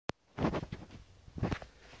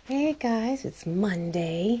Hey guys, it's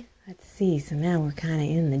Monday. Let's see. So now we're kind of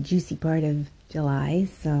in the juicy part of July.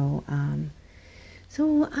 So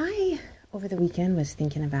I over the weekend was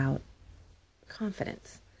thinking about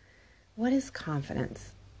confidence. What is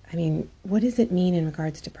confidence? I mean, what does it mean in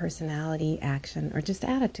regards to personality, action, or just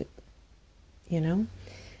attitude? You know?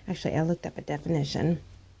 Actually, I looked up a definition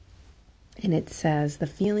and it says the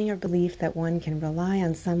feeling or belief that one can rely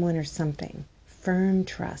on someone or something. Firm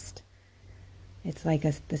trust. It's like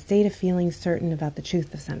the state of feeling certain about the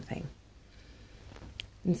truth of something.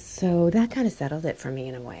 And so that kind of settled it for me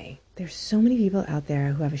in a way. There's so many people out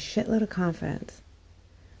there who have a shitload of confidence,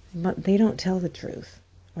 but they don't tell the truth,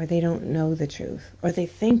 or they don't know the truth, or they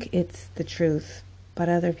think it's the truth, but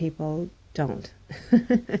other people don't. All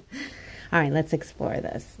right, let's explore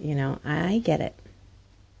this. I get it.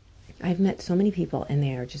 I've met so many people, and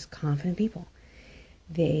they are just confident people.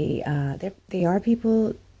 They are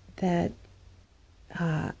people that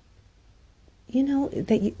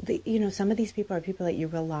some of these people are people that you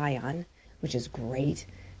rely on, which is great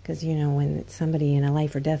because, when it's somebody in a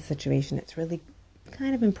life or death situation, it's really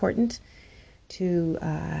kind of important to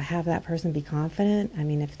have that person be confident. I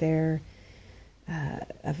mean, if they're,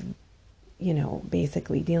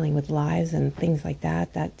 basically dealing with lives and things like that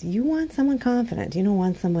you want someone confident. You don't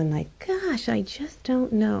want someone like, gosh, I just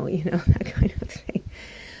don't know, that kind of thing.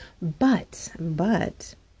 But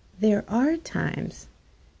there are times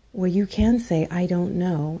where you can say, I don't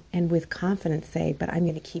know, and with confidence say, but I'm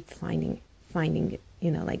going to keep finding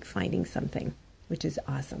finding something, which is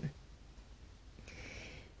awesome.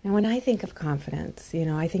 Now, when I think of confidence,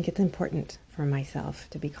 I think it's important for myself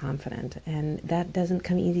to be confident, and that doesn't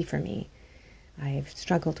come easy for me. I've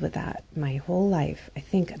struggled with that my whole life. I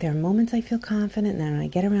think there are moments I feel confident, and then when I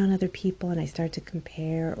get around other people and I start to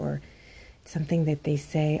compare or something that they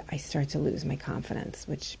say, I start to lose my confidence,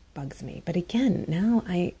 which bugs me. But again, now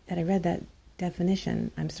that I read that definition,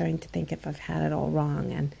 I'm starting to think if I've had it all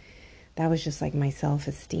wrong, and that was just like my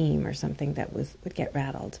self-esteem or something that would get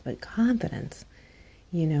rattled. But confidence,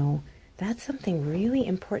 that's something really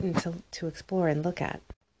important to explore and look at.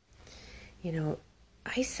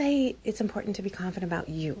 I say it's important to be confident about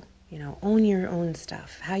you. Own your own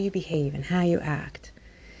stuff, how you behave and how you act.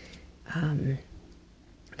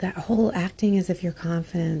 That whole acting as if you're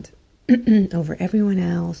confident over everyone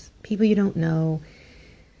else, people you don't know,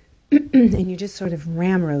 and you just sort of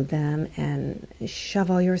ramrod them and shove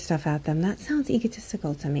all your stuff at them, that sounds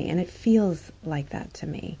egotistical to me, and it feels like that to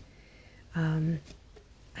me.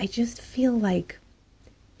 I just feel like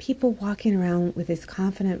people walking around with this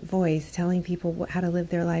confident voice telling people how to live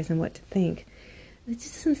their lives and what to think, it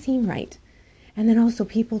just doesn't seem right. And then also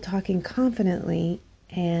people talking confidently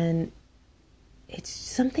and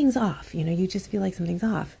something's off, you just feel like something's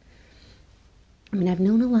off. I mean, I've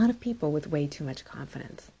known a lot of people with way too much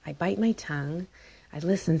confidence. I bite my tongue, I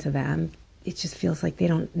listen to them, it just feels like they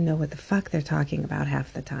don't know what the fuck they're talking about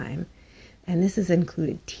half the time. And this has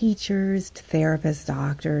included teachers, therapists,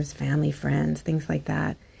 doctors, family, friends, things like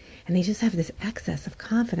that. And they just have this excess of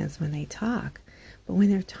confidence when they talk. But when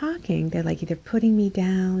they're talking, they're like either putting me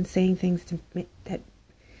down, saying things that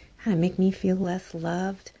kind of make me feel less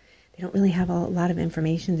loved. They don't really have a lot of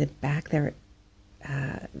information to back their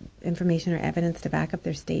information or evidence to back up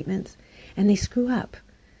their statements, and they screw up.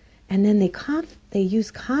 And then they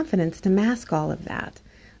use confidence to mask all of that.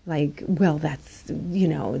 Like, well, that's,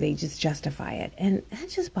 they just justify it. And that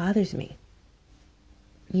just bothers me.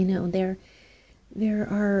 There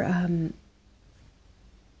are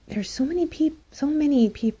there's so many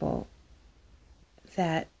people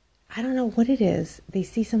that I don't know what it is. They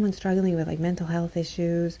see someone struggling with like mental health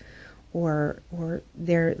issues or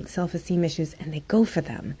their self-esteem issues, and they go for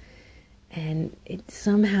them. And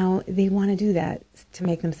somehow they want to do that to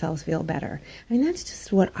make themselves feel better. I mean, that's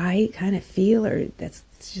just what I kind of feel, or that's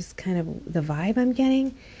just kind of the vibe I'm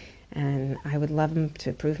getting. And I would love them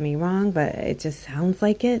to prove me wrong, but it just sounds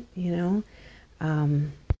like it,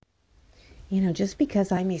 just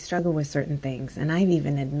because I may struggle with certain things, and I've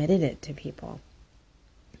even admitted it to people,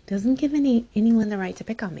 doesn't give anyone the right to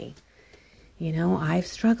pick on me. I've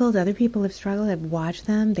struggled, other people have struggled, I've watched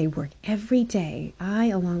them, they work every day. I,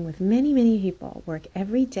 along with many, many people, work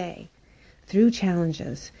every day through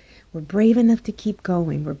challenges. We're brave enough to keep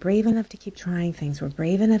going. We're brave enough to keep trying things. We're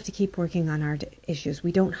brave enough to keep working on our issues.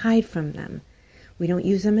 We don't hide from them. We don't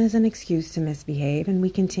use them as an excuse to misbehave, and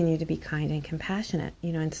we continue to be kind and compassionate,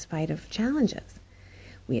 in spite of challenges.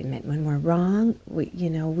 We admit when we're wrong,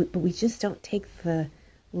 but we just don't take the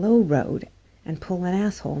low road and pull an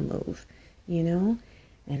asshole move.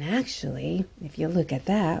 And actually, if you look at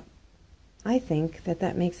that, I think that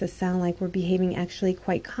that makes us sound like we're behaving actually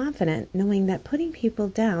quite confident, knowing that putting people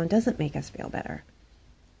down doesn't make us feel better.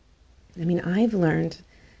 I mean, I've learned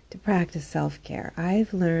to practice self-care.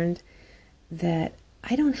 I've learned that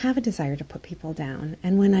I don't have a desire to put people down.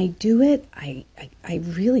 And when I do it, I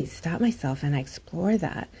really stop myself and I explore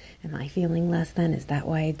that. Am I feeling less than? Is that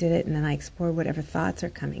why I did it? And then I explore whatever thoughts are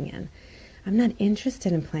coming in. I'm not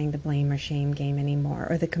interested in playing the blame or shame game anymore,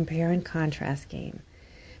 or the compare and contrast game,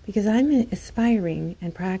 because I'm aspiring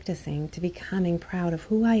and practicing to becoming proud of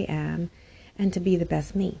who I am and to be the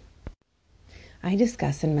best me. I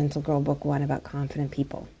discuss in Mental Girl Book 1 about confident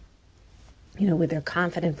people, with their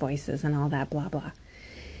confident voices and all that blah blah.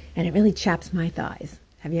 And it really chaps my thighs.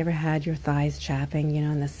 Have you ever had your thighs chapping,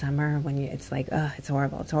 in the summer when it's like, it's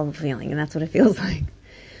horrible. It's a horrible feeling. And that's what it feels like.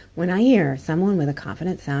 When I hear someone with a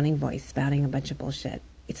confident sounding voice spouting a bunch of bullshit,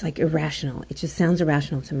 it's like irrational. It just sounds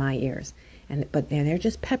irrational to my ears. But they're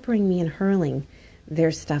just peppering me and hurling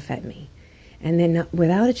their stuff at me. And then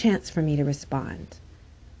without a chance for me to respond.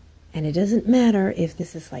 And it doesn't matter if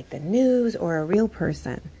this is like the news or a real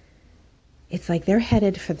person. It's like they're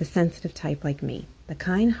headed for the sensitive type like me, the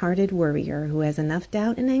kind-hearted worrier who has enough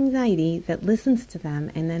doubt and anxiety that listens to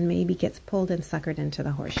them and then maybe gets pulled and suckered into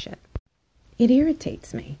the horse shit. It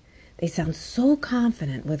irritates me. They sound so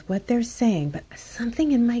confident with what they're saying, but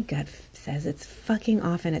something in my gut says it's fucking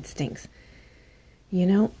off and it stinks.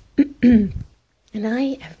 And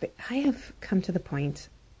I have come to the point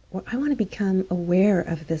where I want to become aware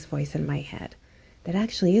of this voice in my head that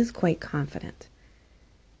actually is quite confident.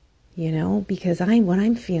 Because what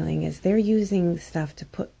I'm feeling is they're using stuff to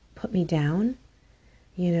put me down,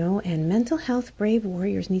 and mental health brave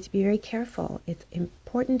warriors need to be very careful. It's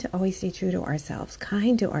important to always stay true to ourselves,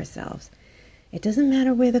 kind to ourselves. It doesn't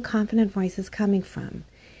matter where the confident voice is coming from.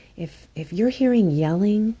 If you're hearing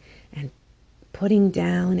yelling and putting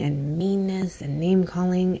down and meanness and name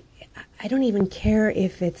calling, I don't even care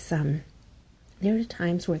if it's, there are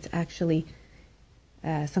times where it's actually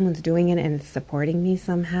someone's doing it and it's supporting me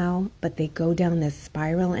somehow, but they go down this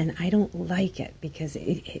spiral and I don't like it because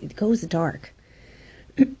it goes dark.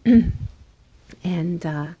 And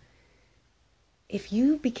if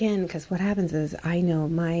you begin, because what happens is I know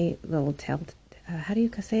my little tell, how do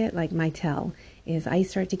you say it? Like my tell is I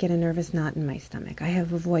start to get a nervous knot in my stomach. I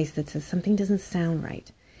have a voice that says something doesn't sound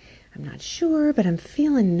right. I'm not sure, but I'm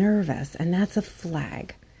feeling nervous, and that's a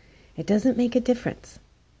flag. It doesn't make a difference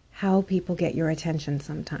how people get your attention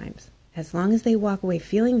sometimes. As long as they walk away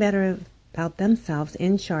feeling better about themselves,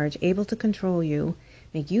 in charge, able to control you,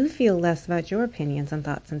 make you feel less about your opinions and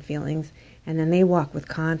thoughts and feelings, and then they walk with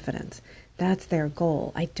confidence. That's their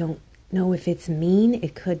goal. I don't know if it's mean.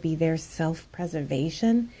 It could be their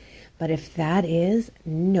self-preservation. But if that is,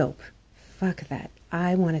 nope. Fuck that.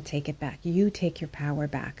 I want to take it back. You take your power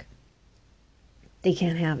back. They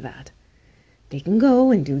can't have that. They can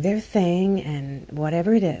go and do their thing and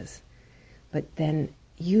whatever it is. But then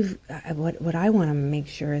what I want to make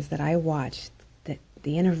sure is that I watch that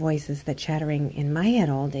the inner voices that chattering in my head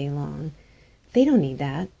all day long, they don't need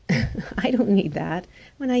that. I don't need that.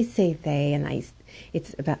 When I say they, and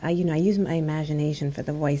it's about, I use my imagination for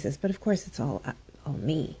the voices, but of course it's all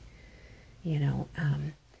me,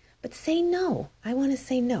 but say no. I want to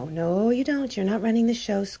say no. No, you don't. You're not running the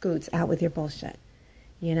show. Scoots, out with your bullshit,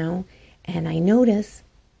 And I notice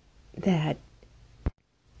that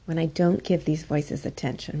when I don't give these voices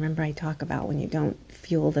attention, remember I talk about when you don't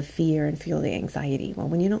fuel the fear and fuel the anxiety. Well,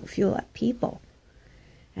 when you don't fuel up people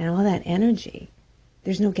and all that energy,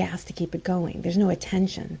 there's no gas to keep it going. There's no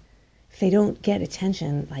attention. If they don't get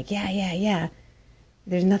attention, like, yeah,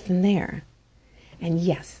 there's nothing there. And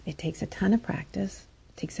yes, it takes a ton of practice.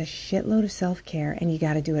 It takes a shitload of self-care, and you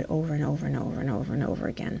got to do it over and over and over and over and over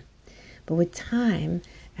again. But with time,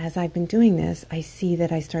 as I've been doing this, I see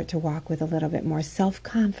that I start to walk with a little bit more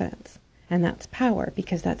self-confidence. And that's power,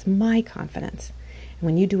 because that's my confidence. And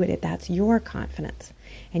when you do it, that's your confidence.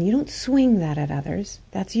 And you don't swing that at others.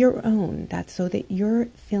 That's your own. That's so that you're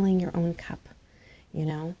filling your own cup,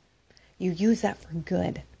 You use that for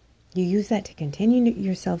good. You use that to continue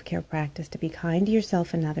your self-care practice, to be kind to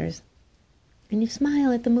yourself and others. And you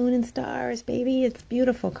smile at the moon and stars, baby. It's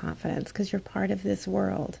beautiful confidence because you're part of this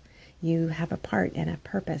world. You have a part and a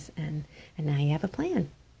purpose, and now you have a plan.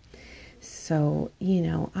 So,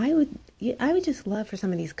 I would just love for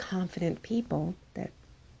some of these confident people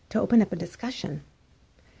to open up a discussion.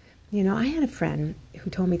 I had a friend who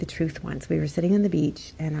told me the truth once. We were sitting on the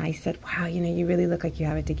beach, and I said, wow, you really look like you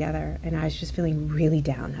have it together. And I was just feeling really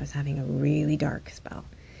down. I was having a really dark spell.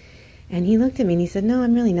 And he looked at me and he said, no,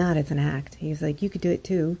 I'm really not. It's an act. He was like, you could do it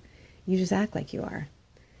too. You just act like you are.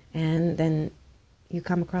 And then you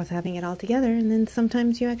come across having it all together, and then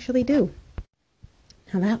sometimes you actually do.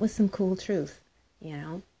 Now that was some cool truth, you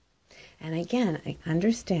know? And again, I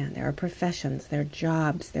understand there are professions, there are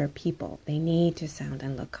jobs, there are people. They need to sound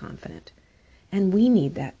and look confident. And we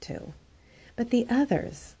need that too. But the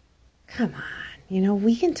others, come on,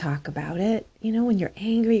 we can talk about it. When you're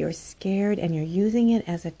angry or scared and you're using it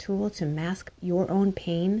as a tool to mask your own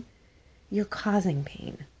pain, you're causing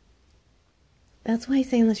pain. That's why I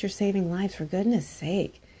say unless you're saving lives, for goodness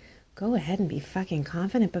sake, go ahead and be fucking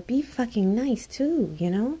confident, but be fucking nice too,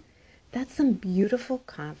 That's some beautiful,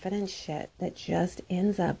 confident shit that just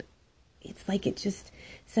ends up, it's like it just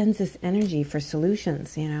sends this energy for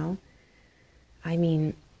solutions, I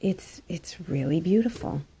mean, it's really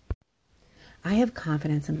beautiful. I have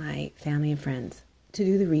confidence in my family and friends to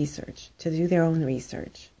do the research, to do their own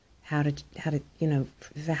research, how to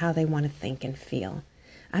how they want to think and feel.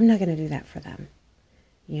 I'm not going to do that for them,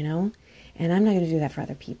 and I'm not going to do that for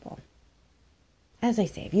other people. As I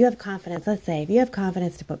say, if you have confidence, let's say if you have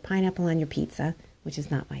confidence to put pineapple on your pizza, which is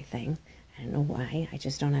not my thing, I don't know why, I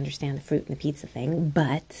just don't understand the fruit in the pizza thing,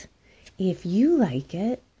 but if you like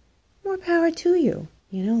it, more power to you.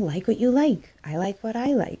 Like what you like. I like what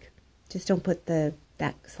I like. Just don't put that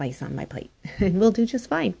slice on my plate. And we'll do just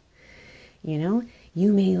fine. You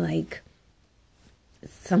may like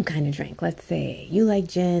some kind of drink. Let's say you like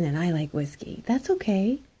gin and I like whiskey. That's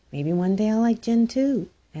okay. Maybe one day I'll like gin too.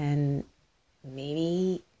 And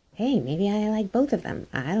maybe I like both of them.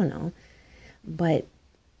 I don't know. But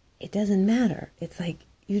it doesn't matter. It's like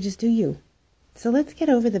you just do you. So let's get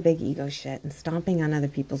over the big ego shit and stomping on other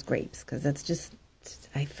people's grapes, because that's just,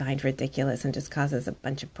 I find ridiculous and just causes a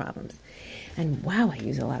bunch of problems. And wow, I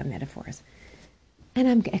use a lot of metaphors. And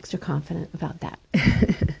I'm extra confident about that.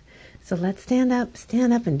 So let's stand up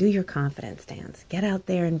and do your confidence dance. Get out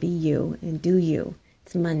there and be you and do you.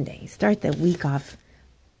 It's Monday. Start the week off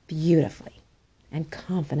beautifully and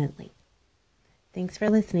confidently. Thanks for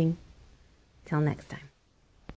listening. Till next time.